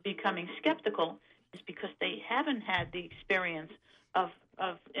becoming skeptical is because they haven't had the experience of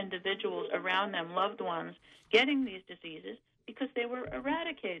individuals around them, loved ones, getting these diseases, because they were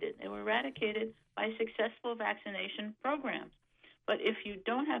eradicated. They were eradicated by successful vaccination programs. But if you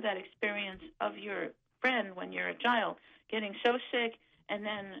don't have that experience of your friend when you're a child getting so sick, and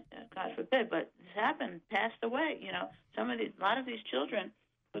then, God forbid, but this happened, passed away, a lot of these children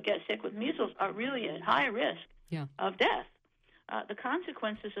who get sick with measles are really at high risk of death. The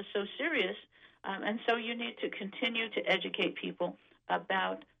consequences are so serious, and so you need to continue to educate people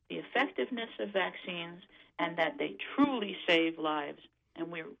about the effectiveness of vaccines and that they truly save lives. And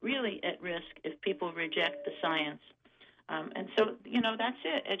we're really at risk if people reject the science. And so, that's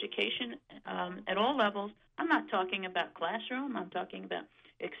it. Education at all levels. I'm not talking about classroom. I'm talking about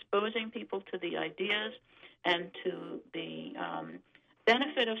exposing people to the ideas and to the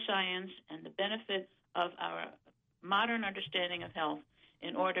benefit of science and the benefit of our modern understanding of health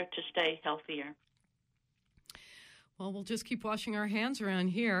in order to stay healthier. Well, we'll just keep washing our hands around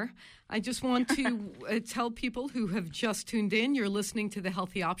here. I just want to tell people who have just tuned in, you're listening to the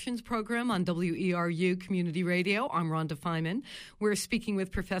Healthy Options program on WERU Community Radio. I'm Rhonda Feinman. We're speaking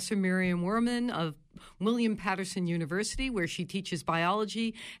with Professor Miriam Werman of William Patterson University, where she teaches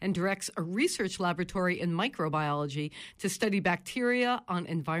biology and directs a research laboratory in microbiology to study bacteria on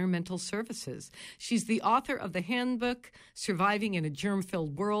environmental surfaces. She's the author of the handbook, Surviving in a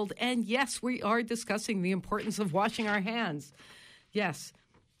Germ-Filled World. And yes, we are discussing the importance of washing our hands. Yes,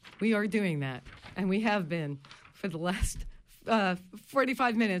 we are doing that. And we have been for the last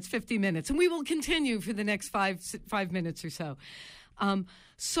 45 minutes, 50 minutes. And we will continue for the next five minutes or so.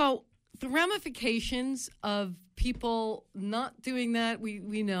 So the ramifications of people not doing that,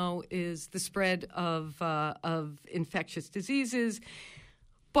 we know, is the spread of infectious diseases.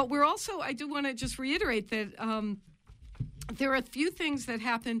 But we're also, I do want to just reiterate that there are a few things that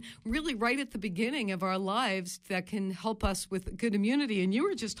happen really right at the beginning of our lives that can help us with good immunity. And you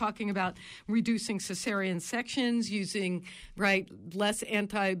were just talking about reducing cesarean sections, using less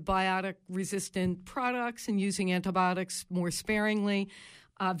antibiotic-resistant products and using antibiotics more sparingly.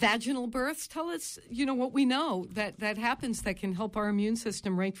 Vaginal births, tell us, what we know that happens that can help our immune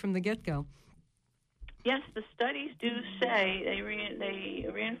system right from the get-go. Yes, the studies do say, they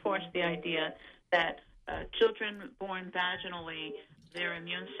reinforce the idea that children born vaginally, their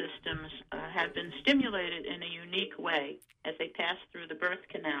immune systems have been stimulated in a unique way as they pass through the birth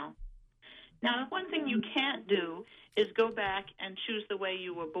canal. Now, one thing you can't do is go back and choose the way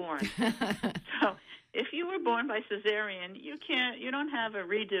you were born. So if you were born by cesarean, you don't have a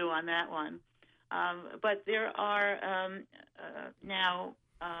redo on that one. But there are now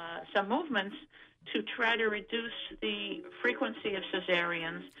some movements to try to reduce the frequency of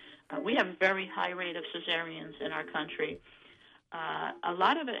cesareans. We have a very high rate of cesareans in our country. A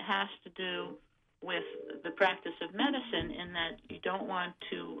lot of it has to do with the practice of medicine, in that you don't want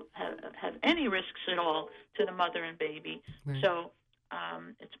to have any risks at all to the mother and baby. Right. So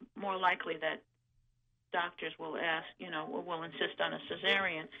it's more likely that doctors will ask, will insist on a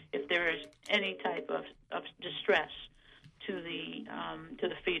cesarean if there is any type of distress to the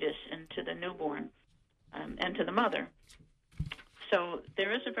fetus and to the newborn and to the mother. So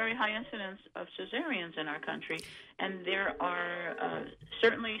there is a very high incidence of cesareans in our country, and there are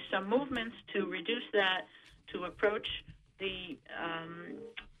certainly some movements to reduce that, to approach the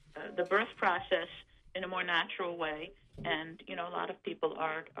birth process in a more natural way. And a lot of people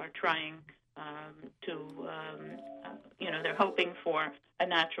are trying they're hoping for a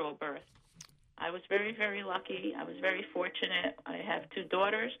natural birth. I was very, very lucky. I was very fortunate. I have two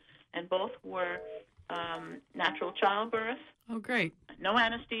daughters, and both were natural childbirth. Oh, great. No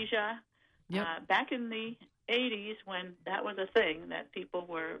anesthesia. Yep. Back in the 80s, when that was a thing, that people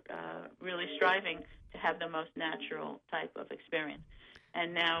were really striving to have the most natural type of experience.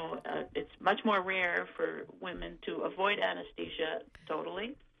 And now it's much more rare for women to avoid anesthesia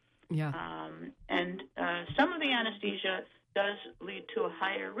totally. Yeah. And some of the anesthesia does lead to a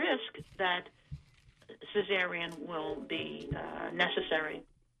higher risk that cesarean will be necessary.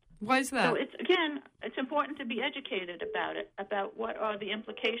 Why is that? So it's important to be educated about it, about what are the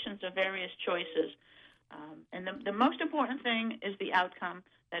implications of various choices. And the most important thing is the outcome,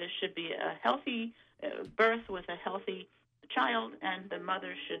 that it should be a healthy birth with a healthy child, and the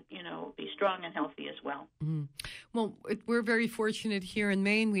mother should, be strong and healthy as well. Mm. Well, we're very fortunate here in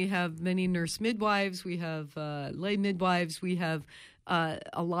Maine. We have many nurse midwives. We have lay midwives. We have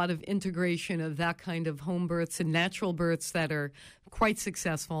a lot of integration of that kind of home births and natural births that are quite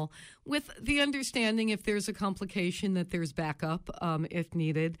successful, with the understanding if there's a complication that there's backup if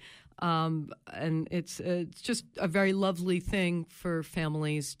needed. And it's just a very lovely thing for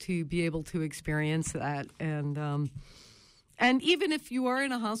families to be able to experience that. And even if you are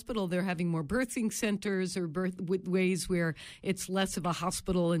in a hospital, they're having more birthing centers or ways where it's less of a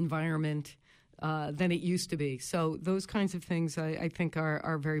hospital environment than it used to be. So those kinds of things I think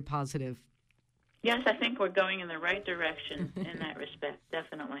are very positive. Yes, I think we're going in the right direction in that respect,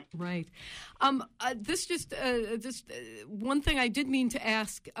 definitely. Right. This one thing I did mean to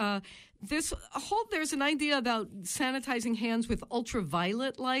ask. There's an idea about sanitizing hands with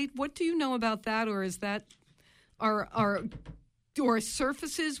ultraviolet light. What do you know about that, or is that or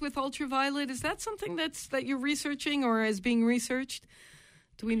surfaces with ultraviolet? Is that something that you're researching or is being researched?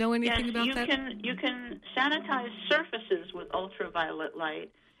 Do we know anything about that? You can sanitize surfaces with ultraviolet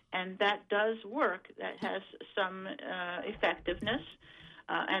light. And that does work. That has some effectiveness.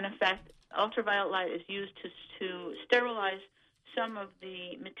 And in fact, ultraviolet light is used to sterilize some of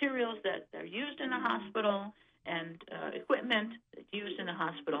the materials that are used in a hospital and equipment used in a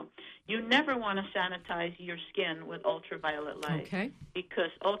hospital. You never want to sanitize your skin with ultraviolet light, because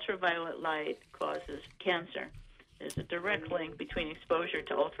ultraviolet light causes cancer. There's a direct link between exposure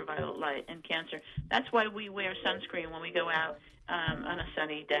to ultraviolet light and cancer. That's why we wear sunscreen when we go out on a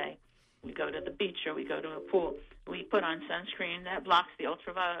sunny day. We go to the beach or we go to a pool. We put on sunscreen that blocks the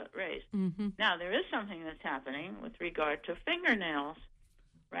ultraviolet rays. Mm-hmm. Now, there is something that's happening with regard to fingernails,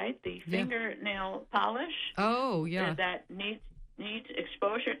 right? The fingernail polish. Oh, yeah. That needs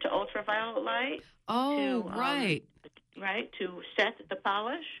exposure to ultraviolet light. Oh, right. Right, to set the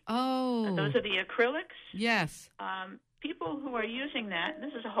polish. Oh. Those are the acrylics. Yes. People who are using that,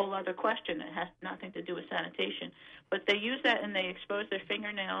 this is a whole other question. It has nothing to do with sanitation. But they use that and they expose their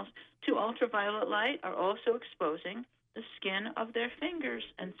fingernails to ultraviolet light, are also exposing the skin of their fingers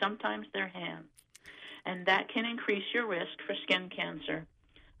and sometimes their hands. And that can increase your risk for skin cancer.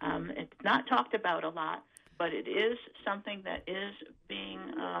 It's not talked about a lot, but it is something that is being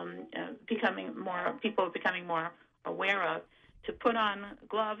people are becoming more aware of, to put on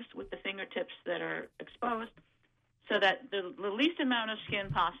gloves with the fingertips that are exposed so that the least amount of skin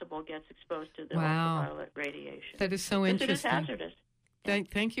possible gets exposed to the ultraviolet radiation. That is so interesting. It is hazardous.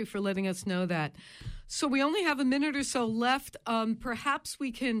 Thank you for letting us know that. So we only have a minute or so left. Perhaps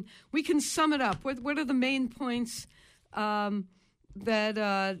we can sum it up. What are the main points that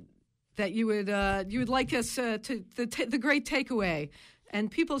you would like us to the great takeaway? And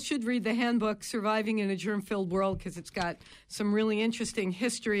people should read the handbook, Surviving in a Germ-Filled World, because it's got some really interesting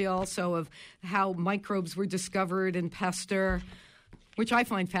history also of how microbes were discovered in Pasteur, which I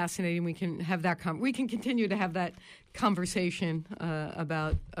find fascinating. We can have that. We can continue to have that conversation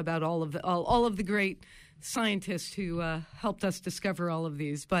about all of the great scientists who helped us discover all of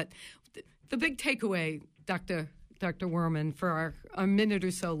these. But the big takeaway, Dr. Werman, for our minute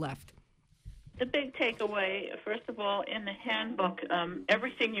or so left. The big takeaway, first of all, in the handbook,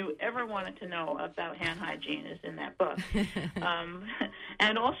 everything you ever wanted to know about hand hygiene is in that book.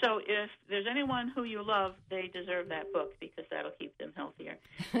 And also, if there's anyone who you love, they deserve that book because that'll keep them healthier.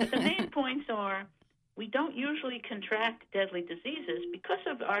 But the main points are, we don't usually contract deadly diseases because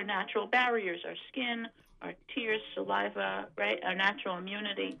of our natural barriers, our skin, our tears, saliva, right, our natural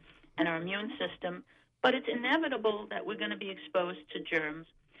immunity and our immune system. But it's inevitable that we're going to be exposed to germs.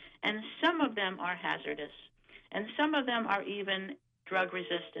 And some of them are hazardous, and some of them are even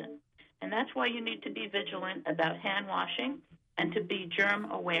drug-resistant. And that's why you need to be vigilant about hand washing and to be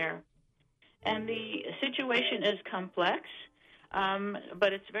germ-aware. And the situation is complex,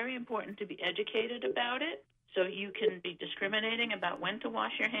 but it's very important to be educated about it so you can be discriminating about when to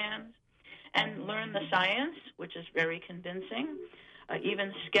wash your hands and learn the science, which is very convincing.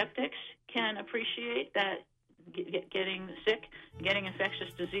 Even skeptics can appreciate that getting sick, getting infectious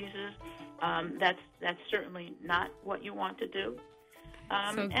diseases, that's certainly not what you want to do.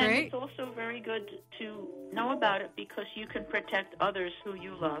 So great. And it's also very good to know about it because you can protect others who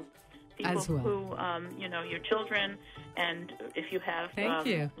you love. People who, your children, and if you have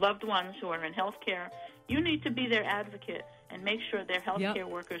loved ones who are in healthcare, you need to be their advocate and make sure their healthcare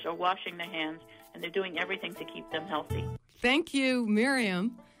workers are washing their hands and they're doing everything to keep them healthy. Thank you,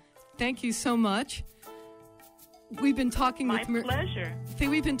 Miriam. Thank you so much. We've been talking pleasure.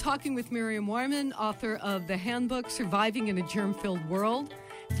 We've been talking with Miriam Werman, author of the handbook Surviving in a Germ-Filled World.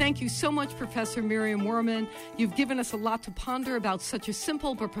 Thank you so much, Professor Miriam Werman. You've given us a lot to ponder about such a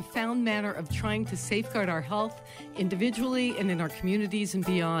simple but profound manner of trying to safeguard our health individually and in our communities and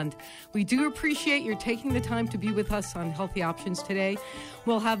beyond. We do appreciate your taking the time to be with us on Healthy Options today.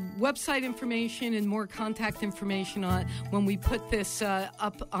 We'll have website information and more contact information on when we put this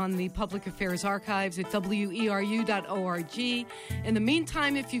up on the Public Affairs Archives at weru.org. In the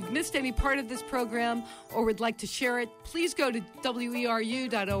meantime, if you've missed any part of this program or would like to share it, please go to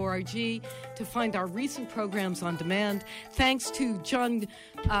weru.org to find our recent programs on demand. Thanks to John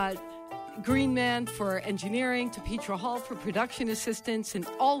Greenman for engineering, to Petra Hall for production assistance, and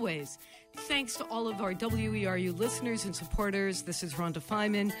always thanks to all of our WERU listeners and supporters. This is Rhonda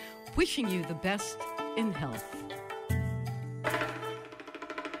Feinman, wishing you the best in health.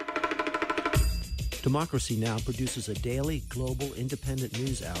 Democracy Now! Produces a daily global independent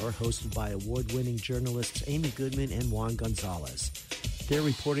news hour hosted by award-winning journalists Amy Goodman and Juan Gonzalez. Their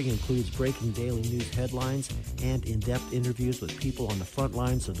reporting includes breaking daily news headlines and in-depth interviews with people on the front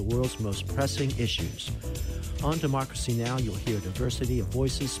lines of the world's most pressing issues. On Democracy Now!, you'll hear a diversity of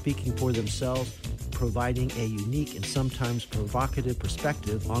voices speaking for themselves, providing a unique and sometimes provocative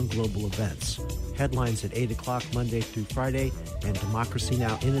perspective on global events. Headlines at 8 o'clock Monday through Friday, and Democracy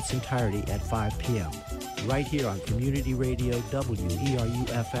Now! In its entirety at 5 p.m. Right here on Community Radio,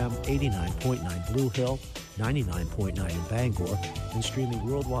 WERU-FM 89.9 Blue Hill, 99.9 in Bangor, and streaming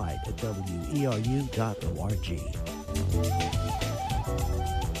worldwide at weru.org.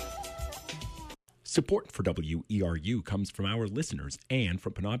 Support for WERU comes from our listeners and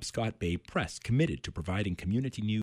from Penobscot Bay Press, committed to providing community news